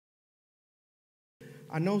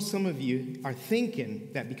I know some of you are thinking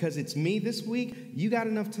that because it's me this week, you got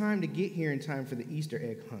enough time to get here in time for the Easter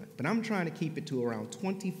egg hunt. But I'm trying to keep it to around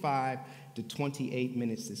 25 to 28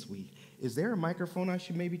 minutes this week. Is there a microphone I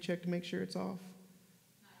should maybe check to make sure it's off?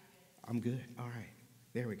 I'm good. All right.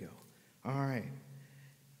 There we go. All right.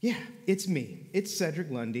 Yeah, it's me. It's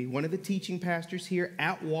Cedric Lundy, one of the teaching pastors here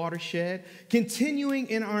at Watershed, continuing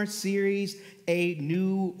in our series, A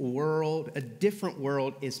New World, a Different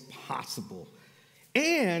World is Possible.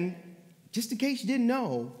 And just in case you didn't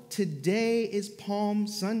know, today is Palm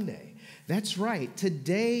Sunday. That's right.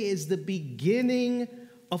 Today is the beginning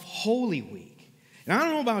of Holy Week. And I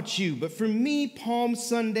don't know about you, but for me, Palm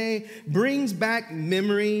Sunday brings back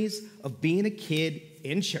memories of being a kid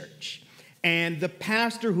in church. And the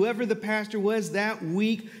pastor, whoever the pastor was that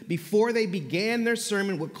week, before they began their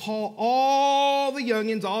sermon, would call all the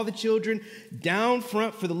youngins, all the children down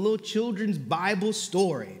front for the little children's Bible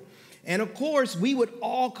story. And of course, we would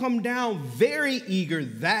all come down very eager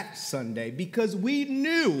that Sunday because we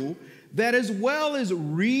knew that as well as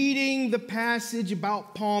reading the passage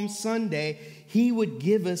about Palm Sunday, he would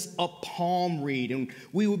give us a palm read. And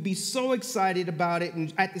we would be so excited about it.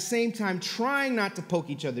 And at the same time, trying not to poke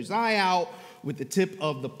each other's eye out with the tip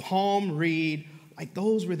of the palm read. Like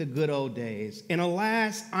those were the good old days. And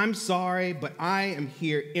alas, I'm sorry, but I am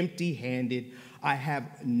here empty-handed. I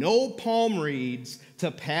have no palm reads to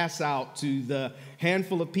pass out to the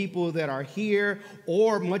handful of people that are here,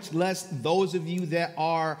 or much less those of you that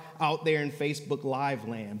are out there in Facebook Live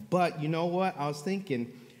land. But you know what? I was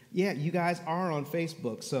thinking, yeah, you guys are on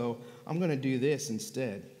Facebook, so I'm going to do this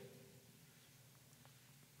instead.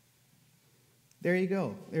 There you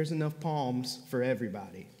go. There's enough palms for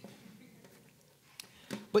everybody.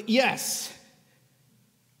 But yes,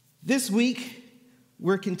 this week,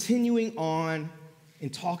 we're continuing on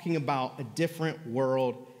and talking about a different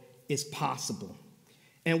world is possible.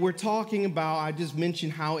 And we're talking about, I just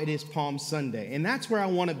mentioned how it is Palm Sunday. And that's where I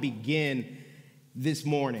want to begin this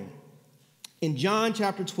morning. In John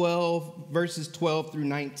chapter 12, verses 12 through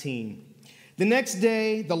 19. The next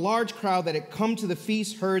day, the large crowd that had come to the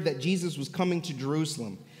feast heard that Jesus was coming to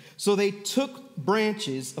Jerusalem. So they took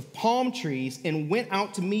branches of palm trees and went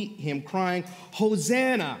out to meet him, crying,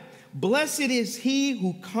 "Hosanna! Blessed is he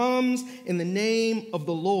who comes in the name of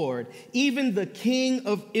the Lord, even the King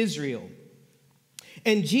of Israel."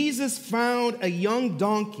 And Jesus found a young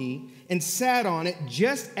donkey and sat on it,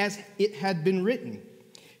 just as it had been written,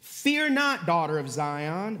 "Fear not, daughter of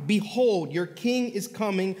Zion. Behold, your king is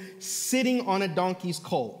coming, sitting on a donkey's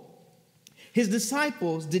colt." His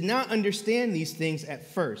disciples did not understand these things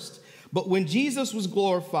at first, but when Jesus was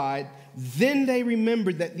glorified, then they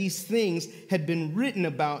remembered that these things had been written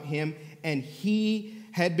about him and he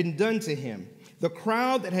had been done to him. The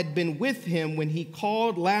crowd that had been with him when he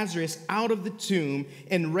called Lazarus out of the tomb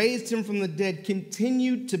and raised him from the dead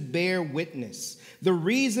continued to bear witness. The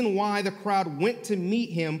reason why the crowd went to meet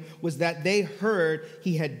him was that they heard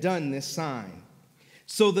he had done this sign.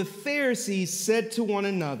 So the Pharisees said to one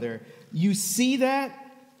another, "You see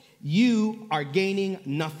that? You are gaining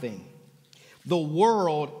nothing. The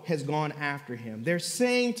world has gone after him." They're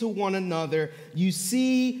saying to one another, "You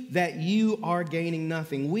see that you are gaining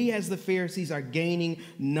nothing. We as the Pharisees are gaining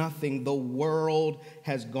nothing. The world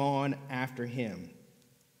has gone after him."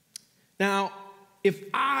 Now, if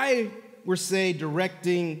I were, say,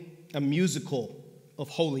 directing a musical of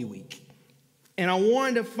Holy Week, and I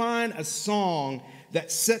wanted to find a song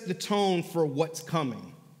that set the tone for what's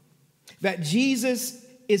coming, that Jesus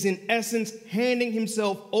is in essence handing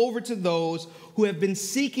himself over to those who have been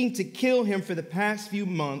seeking to kill him for the past few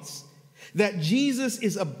months, that Jesus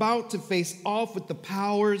is about to face off with the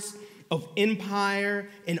powers of empire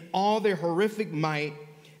and all their horrific might,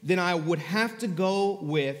 then I would have to go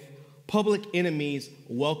with Public Enemy's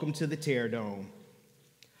 "Welcome to the Terror Dome."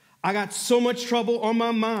 I got so much trouble on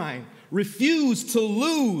my mind. Refuse to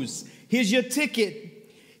lose. Here's your ticket.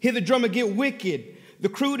 Hear the drummer get wicked. The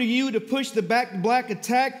crew to you to push the back to black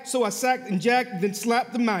attack. So I sacked and jacked, then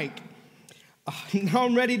slapped the mic. Now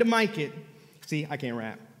I'm ready to mic it. See, I can't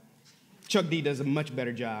rap. Chuck D does a much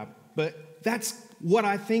better job. But that's what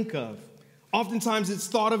I think of. Oftentimes it's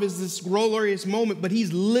thought of as this glorious moment, but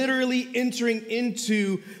he's literally entering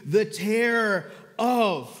into the terror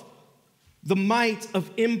of the might of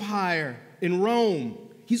empire in Rome.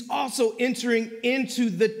 He's also entering into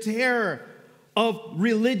the terror of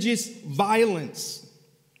religious violence.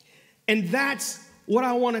 And that's what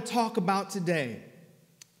I want to talk about today.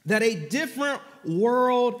 That a different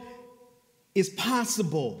world is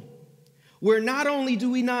possible, where not only do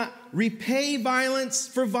we not repay violence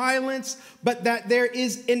for violence, but that there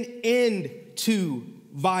is an end to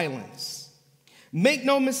violence. Make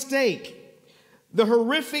no mistake, the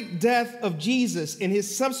horrific death of Jesus and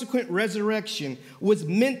his subsequent resurrection was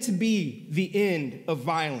meant to be the end of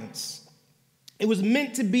violence. It was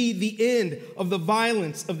meant to be the end of the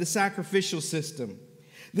violence of the sacrificial system,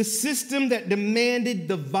 the system that demanded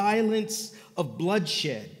the violence of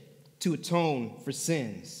bloodshed to atone for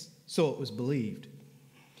sins, so it was believed.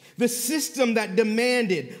 The system that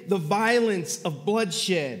demanded the violence of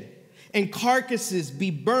bloodshed and carcasses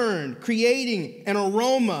be burned, creating an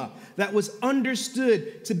aroma that was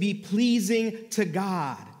understood to be pleasing to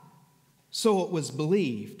God, so it was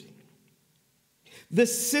believed. The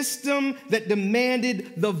system that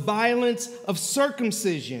demanded the violence of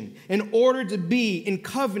circumcision in order to be in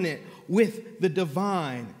covenant with the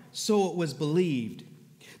divine, so it was believed.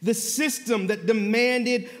 The system that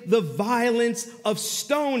demanded the violence of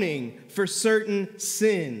stoning for certain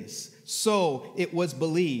sins, so it was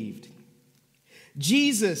believed.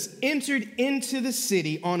 Jesus entered into the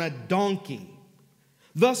city on a donkey,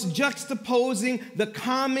 thus juxtaposing the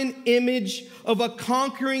common image of a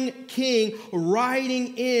conquering king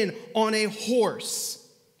riding in on a horse.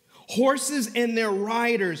 Horses and their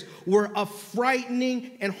riders were a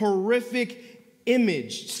frightening and horrific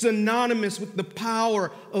image, synonymous with the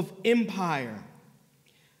power of empire.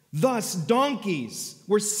 Thus, donkeys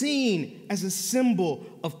were seen as a symbol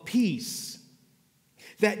of peace.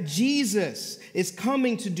 That Jesus is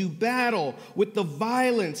coming to do battle with the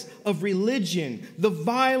violence of religion, the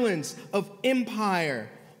violence of empire,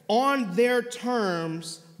 on their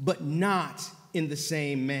terms, but not in the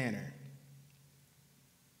same manner.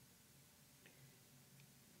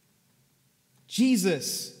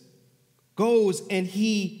 Jesus goes and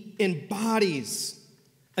he embodies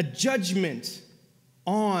a judgment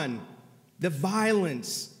on the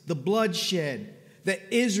violence, the bloodshed that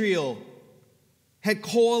Israel had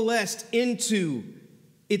coalesced into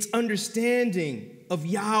its understanding of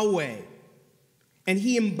Yahweh. And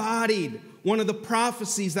he embodied one of the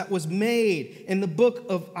prophecies that was made in the book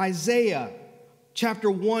of Isaiah,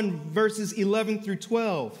 chapter 1, verses 11 through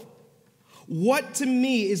 12. What to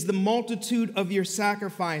me is the multitude of your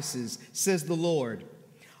sacrifices, says the Lord.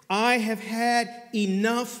 I have had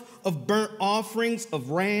enough of burnt offerings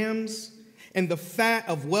of rams and the fat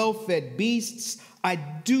of well-fed beasts. I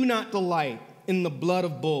do not delight in the blood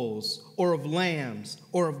of bulls or of lambs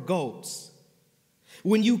or of goats.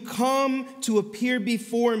 When you come to appear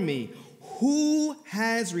before me, who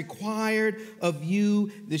has required of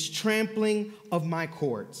you this trampling of my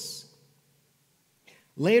courts?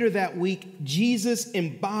 Later that week, Jesus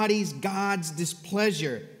embodies God's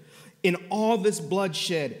displeasure in all this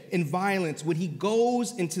bloodshed and violence when he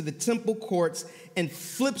goes into the temple courts and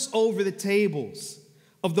flips over the tables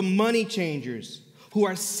of the money changers who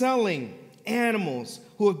are selling animals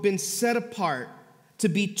who have been set apart to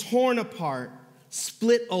be torn apart,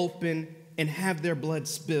 split open, and have their blood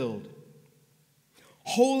spilled.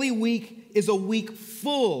 Holy Week is a week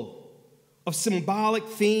full of symbolic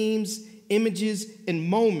themes, images, and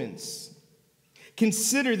moments.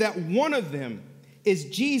 Consider that one of them is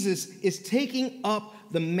Jesus is taking up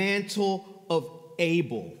the mantle of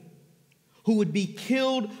Abel, who would be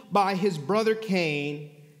killed by his brother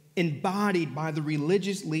Cain, embodied by the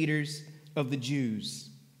religious leaders of the Jews.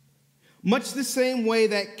 Much the same way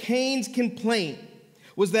that Cain's complaint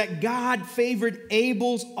was that God favored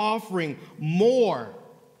Abel's offering more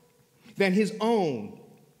than his own.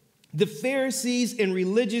 The Pharisees and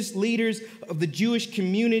religious leaders of the Jewish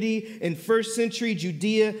community in first century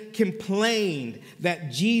Judea complained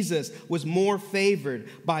that Jesus was more favored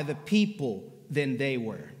by the people than they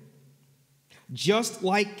were. Just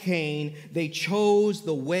like Cain, they chose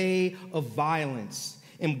the way of violence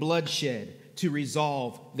and bloodshed to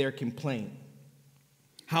resolve their complaint.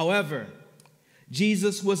 However,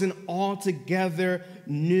 Jesus was an altogether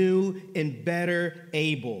new and better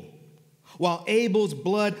Abel. While Abel's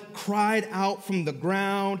blood cried out from the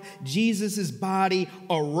ground, Jesus' body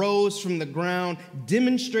arose from the ground,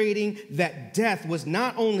 demonstrating that death was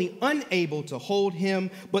not only unable to hold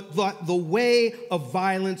him, but that the way of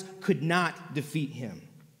violence could not defeat him.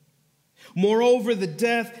 Moreover, the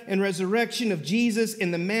death and resurrection of Jesus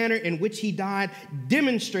and the manner in which he died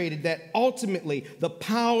demonstrated that ultimately the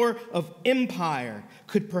power of empire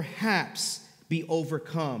could perhaps be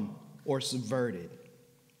overcome or subverted.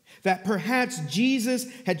 That perhaps Jesus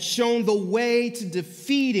had shown the way to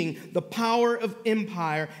defeating the power of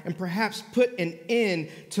empire and perhaps put an end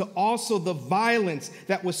to also the violence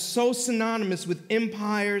that was so synonymous with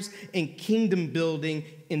empires and kingdom building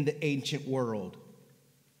in the ancient world.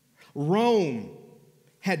 Rome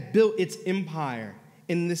had built its empire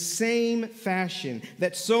in the same fashion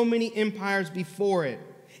that so many empires before it,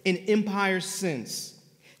 in empire since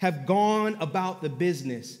have gone about the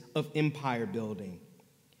business of empire building.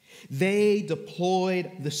 They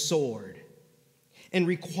deployed the sword and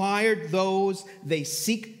required those they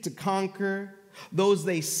seek to conquer, those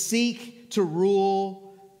they seek to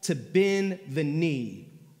rule, to bend the knee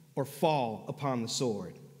or fall upon the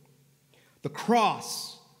sword. The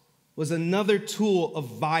cross was another tool of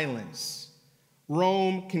violence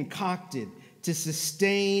Rome concocted to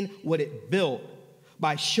sustain what it built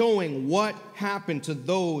by showing what happened to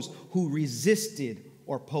those who resisted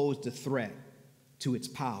or posed a threat to its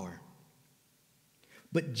power.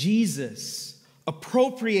 But Jesus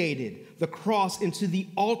appropriated the cross into the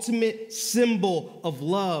ultimate symbol of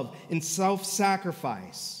love and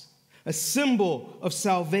self-sacrifice, a symbol of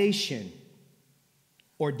salvation.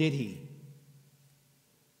 Or did he?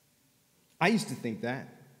 I used to think that.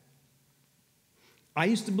 I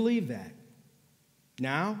used to believe that.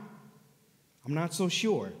 Now, I'm not so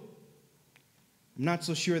sure. I'm not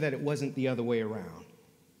so sure that it wasn't the other way around.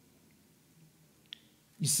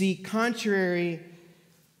 You see, contrary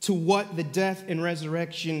to what the death and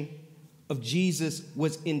resurrection of Jesus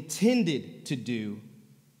was intended to do,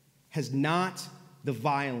 has not the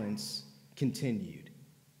violence continued.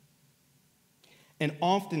 And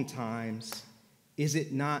oftentimes, is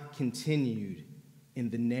it not continued in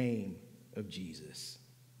the name of Jesus?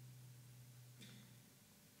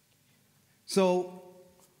 So,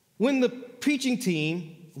 when the preaching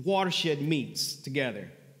team, Watershed, meets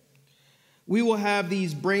together, we will have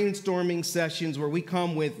these brainstorming sessions where we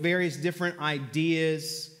come with various different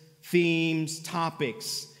ideas, themes,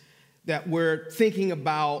 topics that we're thinking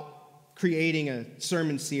about creating a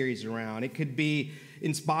sermon series around. It could be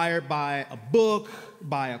inspired by a book,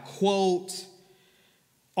 by a quote,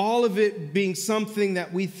 all of it being something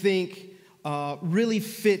that we think really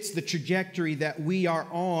fits the trajectory that we are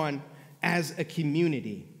on as a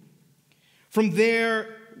community. From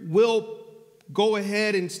there, we'll go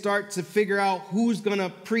ahead and start to figure out who's going to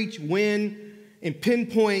preach when and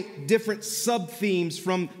pinpoint different sub-themes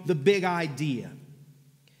from the big idea.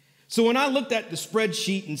 So when I looked at the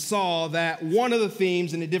spreadsheet and saw that one of the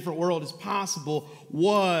themes in A Different World is Possible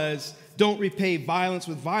was don't repay violence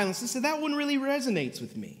with violence, I said that one really resonates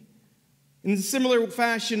with me. In a similar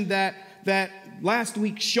fashion that last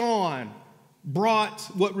week Sean brought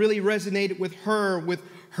what really resonated with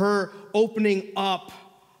her opening up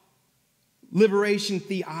liberation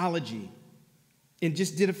theology and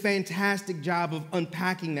just did a fantastic job of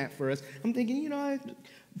unpacking that for us. I'm thinking,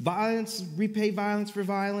 violence, repay violence for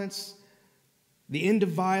violence, the end of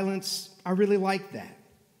violence, I really like that.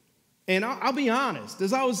 And I'll be honest,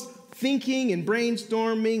 as I was thinking and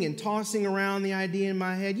brainstorming and tossing around the idea in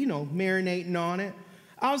my head, marinating on it,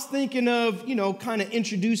 I was thinking of, kind of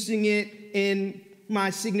introducing it in my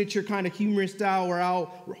signature kind of humorous style where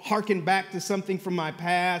I'll harken back to something from my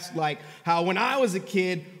past, like how when I was a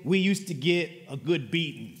kid, we used to get a good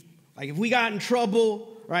beating. Like if we got in trouble,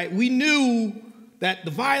 right, we knew that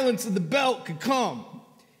the violence of the belt could come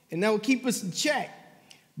and that would keep us in check.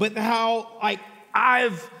 But how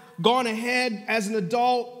I've gone ahead as an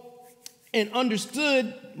adult and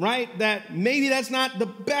understood, right, that maybe that's not the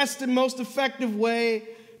best and most effective way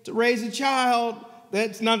to raise a child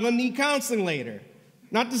that's not going to need counseling later.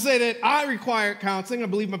 Not to say that I require counseling. I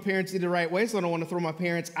believe my parents did it the right way, so I don't want to throw my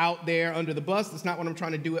parents out there under the bus. That's not what I'm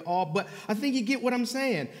trying to do at all, but I think you get what I'm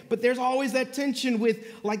saying. But there's always that tension with,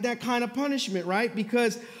 that kind of punishment, right?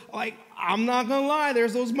 Because, I'm not going to lie,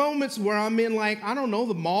 there's those moments where I'm in,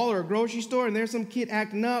 the mall or a grocery store, and there's some kid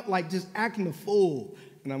acting up, just acting a fool.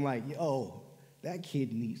 And I'm like, yo, that kid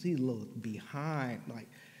he's a little behind.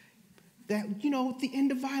 The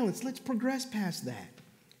end of violence, let's progress past that.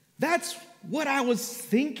 That's what I was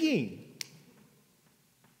thinking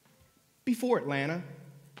before Atlanta,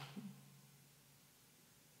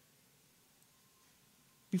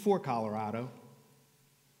 before Colorado.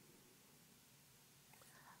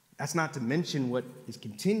 That's not to mention what is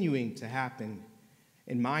continuing to happen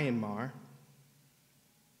in Myanmar.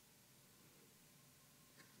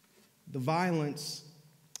 The violence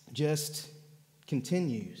just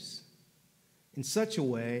continues in such a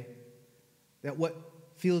way that what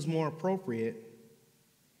feels more appropriate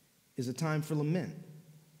is a time for lament,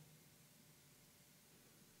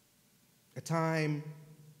 a time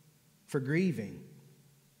for grieving,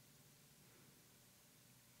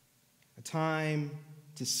 a time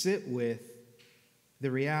to sit with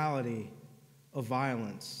the reality of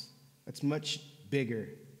violence that's much bigger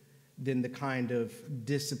than the kind of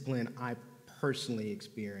discipline I personally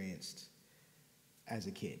experienced as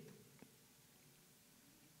a kid.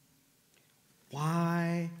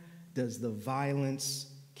 Why does the violence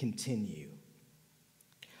continue?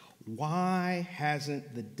 why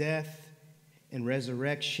hasn't the death and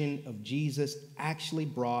resurrection of Jesus actually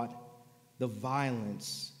brought the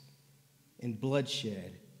violence and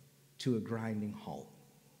bloodshed to a grinding halt?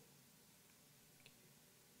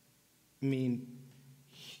 I mean,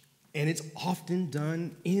 and it's often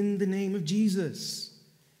done in the name of Jesus.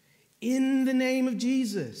 In the name of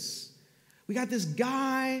Jesus. We got this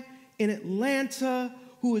guy in Atlanta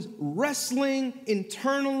who is wrestling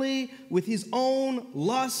internally with his own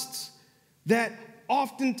lusts, that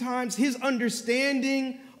oftentimes his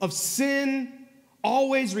understanding of sin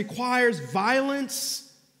always requires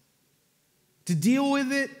violence to deal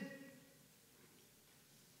with it.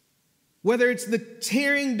 Whether it's the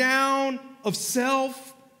tearing down of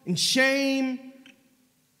self and shame.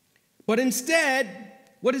 But instead,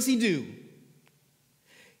 what does he do?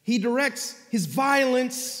 He directs his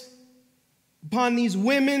violence upon these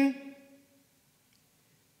women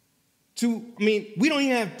we don't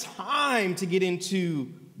even have time to get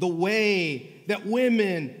into the way that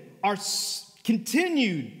women are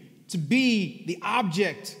continued to be the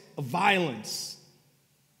object of violence.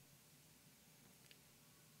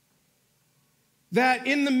 That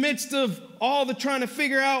in the midst of all the trying to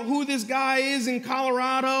figure out who this guy is in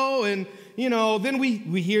Colorado, and, then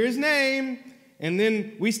we hear his name, and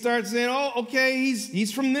then we start saying, oh, okay,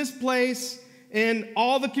 he's from this place, and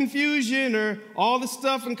all the confusion or all the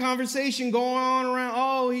stuff and conversation going on around,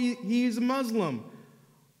 oh, he's a Muslim.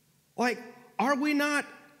 Like, are we not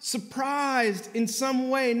surprised in some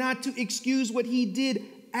way, not to excuse what he did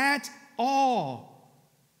at all?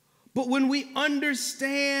 But when we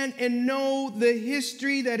understand and know the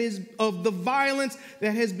history that is of the violence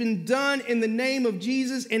that has been done in the name of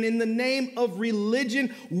Jesus and in the name of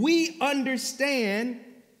religion, we understand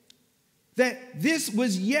that this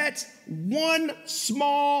was yet one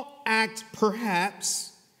small act,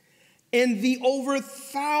 perhaps, in the over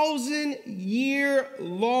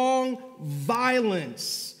 1,000-year-long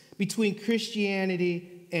violence between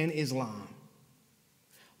Christianity and Islam.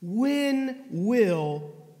 When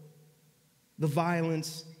will the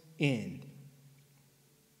violence end?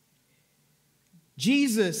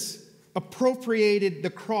 Jesus appropriated the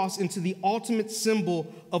cross into the ultimate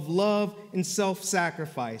symbol of love and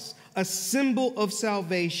self-sacrifice, a symbol of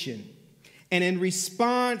salvation. And in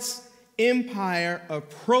response, empire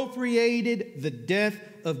appropriated the death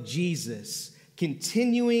of Jesus,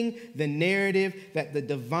 continuing the narrative that the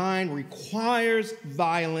divine requires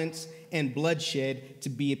violence and bloodshed to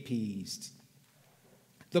be appeased.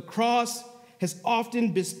 The cross has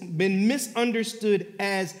often been misunderstood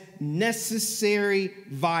as necessary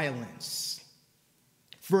violence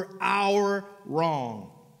for our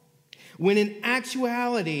wrong, when in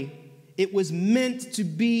actuality, it was meant to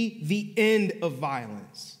be the end of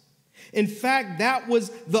violence. In fact, that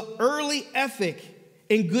was the early ethic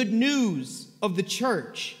and good news of the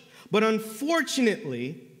church. But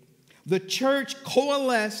unfortunately, the church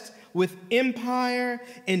coalesced with empire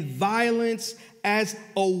and violence as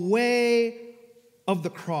a way of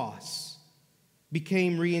the cross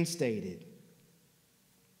became reinstated.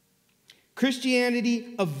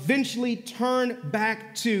 Christianity eventually turned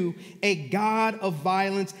back to a God of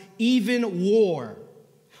violence, even war,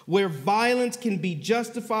 where violence can be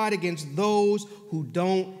justified against those who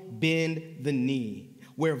don't bend the knee,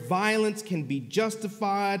 where violence can be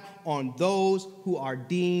justified on those who are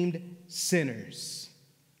deemed sinners.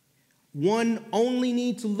 One only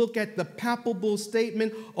needs to look at the papal bull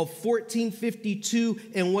statement of 1452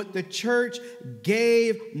 and what the church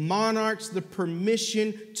gave monarchs the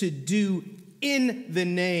permission to do in the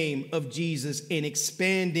name of Jesus in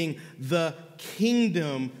expanding the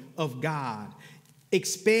kingdom of God,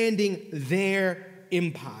 expanding their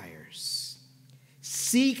empires.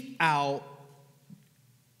 Seek out,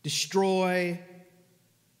 destroy,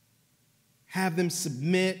 have them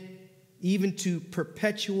submit even to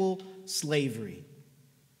perpetual slavery,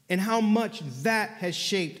 and how much that has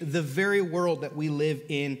shaped the very world that we live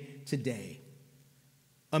in today.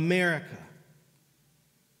 America,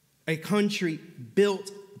 a country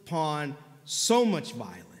built upon so much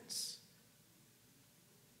violence.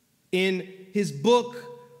 In his book,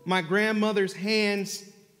 My Grandmother's Hands,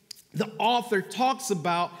 the author talks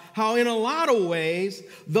about how in a lot of ways,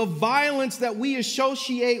 the violence that we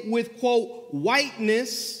associate with, quote,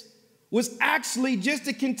 whiteness was actually just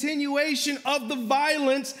a continuation of the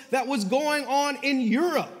violence that was going on in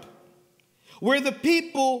Europe, where the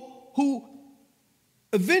people who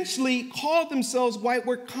eventually called themselves white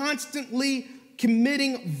were constantly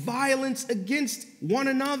committing violence against one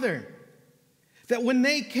another. That when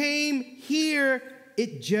they came here,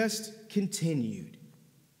 it just continued.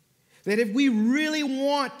 That if we really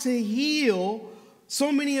want to heal So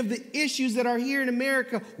many of the issues that are here in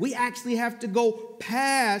America, we actually have to go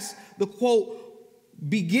past the, quote,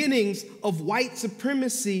 beginnings of white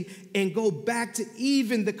supremacy and go back to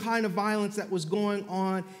even the kind of violence that was going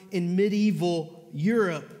on in medieval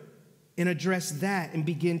Europe and address that and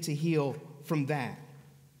begin to heal from that.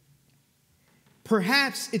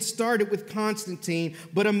 Perhaps it started with Constantine,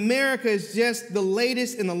 but America is just the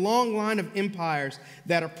latest in the long line of empires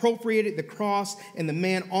that appropriated the cross and the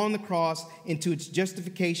man on the cross into its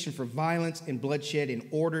justification for violence and bloodshed in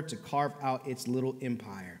order to carve out its little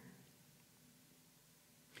empire.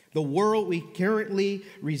 The world we currently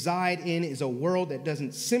reside in is a world that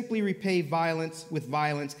doesn't simply repay violence with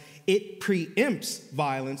violence. It preempts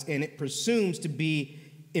violence, and it presumes to be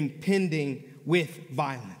impending with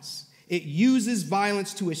violence. It uses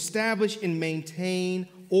violence to establish and maintain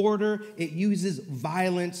order. It uses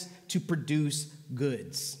violence to produce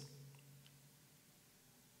goods.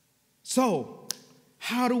 So,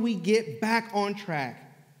 how do we get back on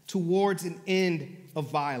track towards an end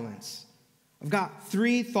of violence? I've got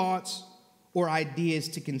 3 thoughts or ideas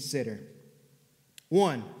to consider.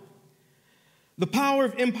 1, the power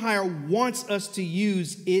of empire wants us to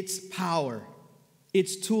use its power,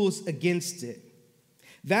 its tools against it.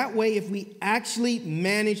 That way, if we actually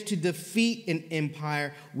manage to defeat an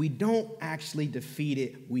empire, we don't actually defeat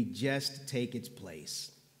it, we just take its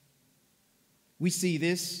place. We see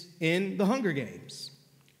this in the Hunger Games.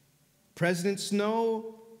 President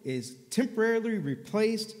Snow is temporarily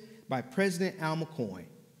replaced by President Al McCoy.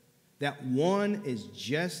 That one is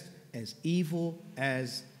just as evil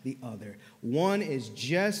as the other. One is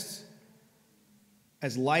just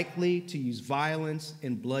as likely to use violence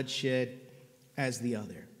and bloodshed as the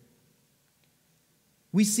other.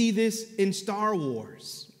 We see this in Star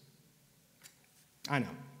Wars. I know.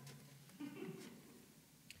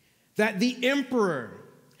 That the Emperor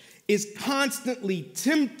is constantly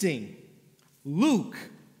tempting Luke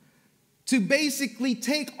to basically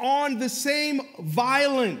take on the same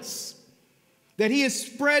violence that he has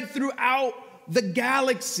spread throughout the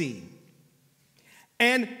galaxy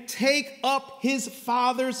and take up his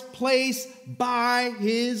father's place by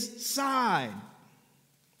his side.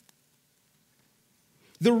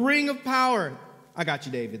 The ring of power, I got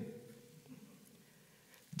you, David,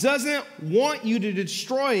 doesn't want you to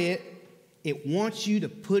destroy it. It wants you to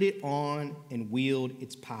put it on and wield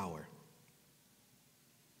its power.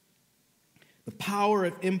 The power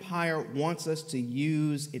of empire wants us to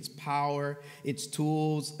use its power, its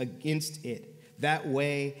tools against it. That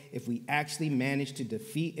way, if we actually manage to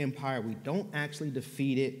defeat empire, we don't actually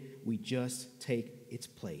defeat it, we just take its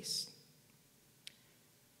place.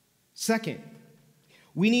 Second,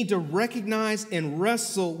 we need to recognize and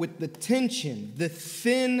wrestle with the tension, the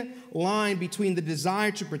thin line between the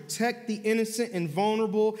desire to protect the innocent and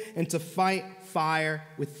vulnerable and to fight fire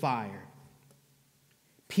with fire.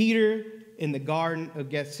 Peter in the Garden of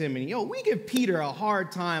Gethsemane. We give Peter a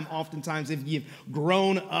hard time oftentimes if you've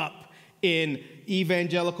grown up in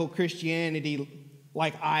evangelical Christianity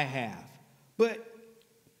like I have. But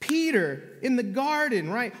Peter in the garden,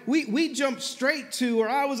 right? We jump straight to, or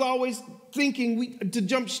I was always thinking to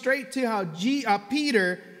jump straight to how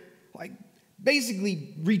Peter,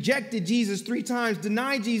 basically rejected Jesus 3 times,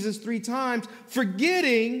 denied Jesus 3 times,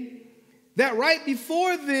 forgetting that right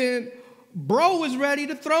before then, bro was ready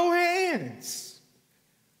to throw hands.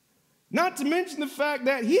 Not to mention the fact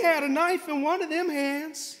that he had a knife in one of them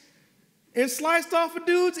hands and sliced off a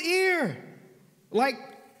dude's ear.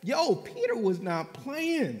 Peter was not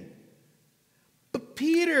playing. But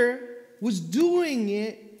Peter was doing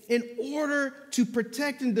it in order to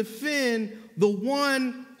protect and defend the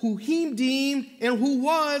one who he deemed and who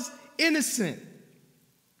was innocent.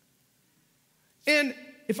 And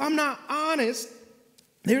if I'm not honest,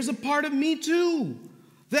 there's a part of me too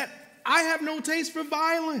that I have no taste for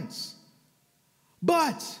violence.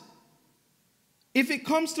 But if it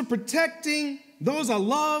comes to protecting those I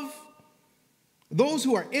love, those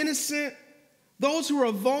who are innocent, those who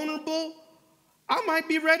are vulnerable, I might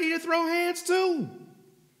be ready to throw hands too.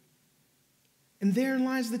 And therein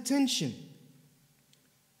lies the tension.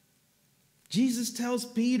 Jesus tells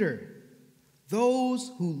Peter,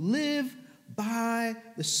 those who live by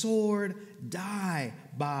the sword die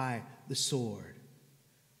by the sword.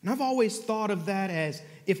 And I've always thought of that as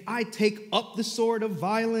if I take up the sword of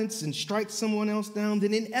violence and strike someone else down,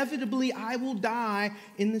 then inevitably I will die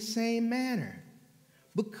in the same manner.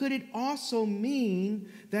 But could it also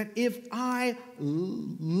mean that if I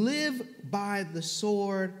live by the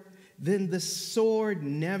sword, then the sword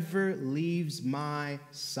never leaves my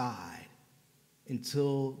side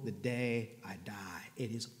until the day I die?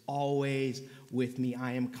 It is always with me.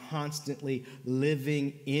 I am constantly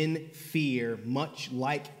living in fear, much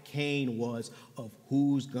like Cain was, of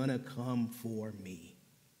who's going to come for me.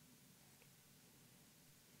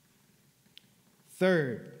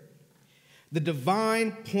 Third, the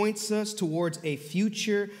divine points us towards a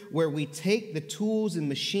future where we take the tools and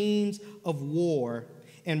machines of war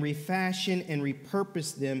and refashion and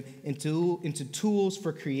repurpose them into tools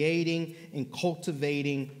for creating and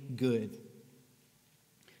cultivating good.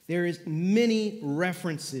 There is many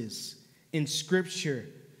references in Scripture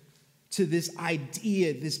to this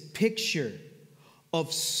idea, this picture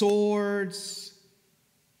of swords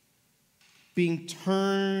being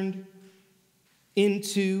turned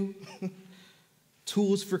into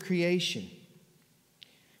tools for creation.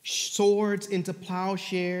 Swords into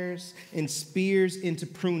plowshares and spears into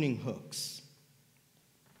pruning hooks.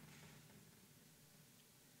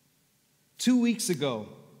 2 weeks ago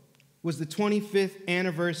was the 25th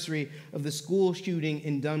anniversary of the school shooting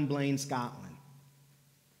in Dunblane, Scotland,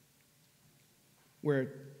 where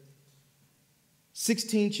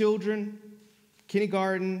 16 children,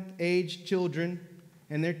 kindergarten-aged children,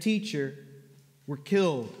 and their teacher were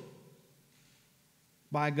killed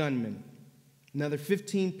by a gunman. Another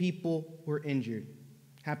 15 people were injured.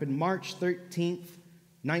 Happened March 13th,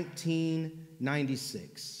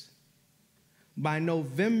 1996. By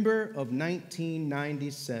November of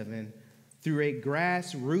 1997, through a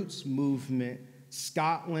grassroots movement,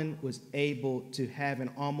 Scotland was able to have an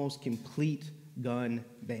almost complete gun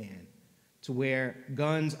ban, to where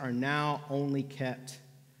guns are now only kept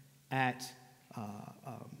at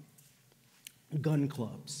gun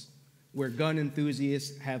clubs, where gun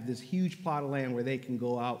enthusiasts have this huge plot of land where they can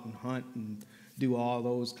go out and hunt and do all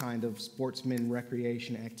those kind of sportsman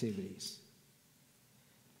recreation activities.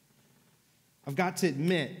 I've got to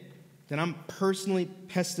admit that I'm personally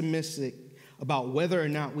pessimistic about whether or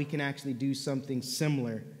not we can actually do something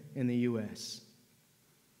similar in the U.S.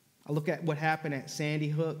 I look at what happened at Sandy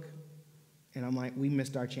Hook, and I'm like, we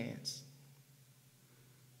missed our chance.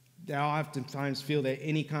 I oftentimes feel that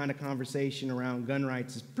any kind of conversation around gun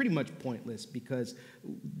rights is pretty much pointless because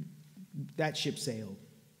that ship sailed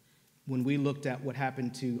when we looked at what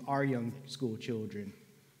happened to our young school children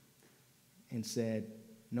and said,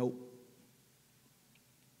 nope.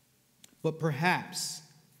 But perhaps,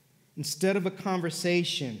 instead of a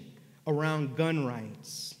conversation around gun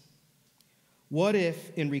rights, what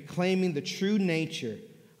if, in reclaiming the true nature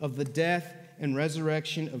of the death and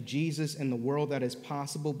resurrection of Jesus and the world that is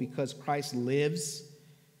possible because Christ lives,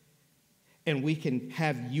 and we can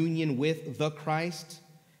have union with the Christ,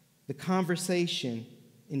 the conversation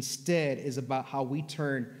instead is about how we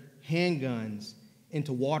turn handguns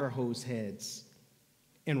into water hose heads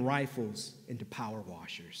and rifles into power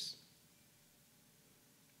washers.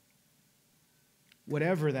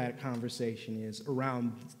 Whatever that conversation is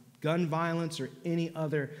around gun violence or any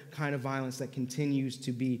other kind of violence that continues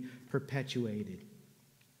to be perpetuated.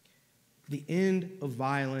 The end of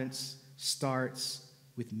violence starts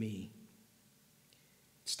with me.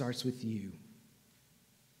 It starts with you.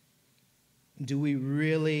 Do we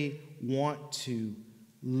really want to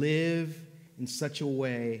live in such a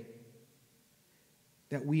way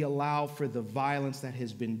that we allow for the violence that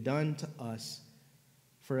has been done to us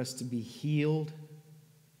for us to be healed,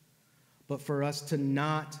 but for us to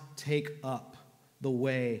not take up the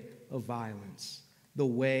way of violence, the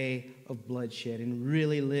way of bloodshed, and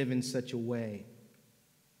really live in such a way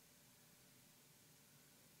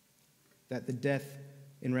that the death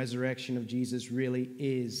and resurrection of Jesus really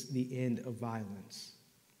is the end of violence.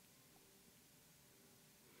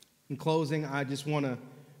 In closing, I just want to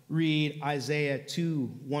read Isaiah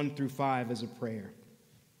 2:1-5 as a prayer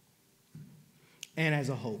and as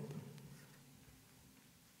a hope.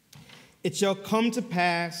 It shall come to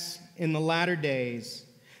pass in the latter days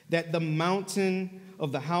that the mountain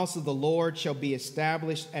of the house of the Lord shall be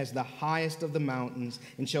established as the highest of the mountains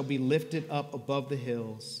and shall be lifted up above the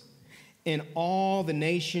hills. And all the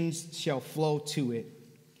nations shall flow to it.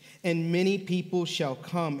 And many people shall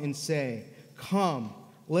come and say, come,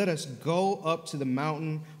 let us go up to the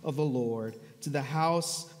mountain of the Lord, to the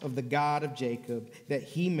house of the God of Jacob, that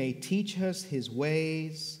he may teach us his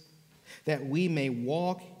ways, that we may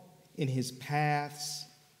walk in his paths.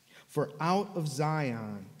 For out of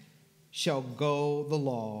Zion shall go the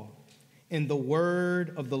law, and the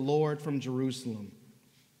word of the Lord from Jerusalem.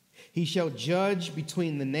 He shall judge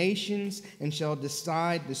between the nations and shall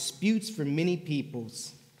decide disputes for many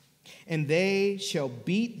peoples. And they shall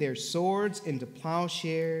beat their swords into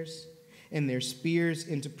plowshares and their spears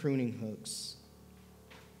into pruning hooks.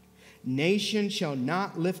 Nation shall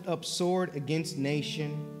not lift up sword against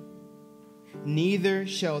nation, neither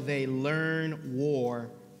shall they learn war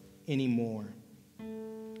anymore.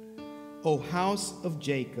 O house of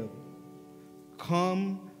Jacob,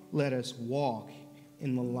 come, let us walk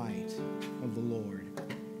in the light of the Lord.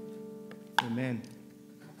 Amen.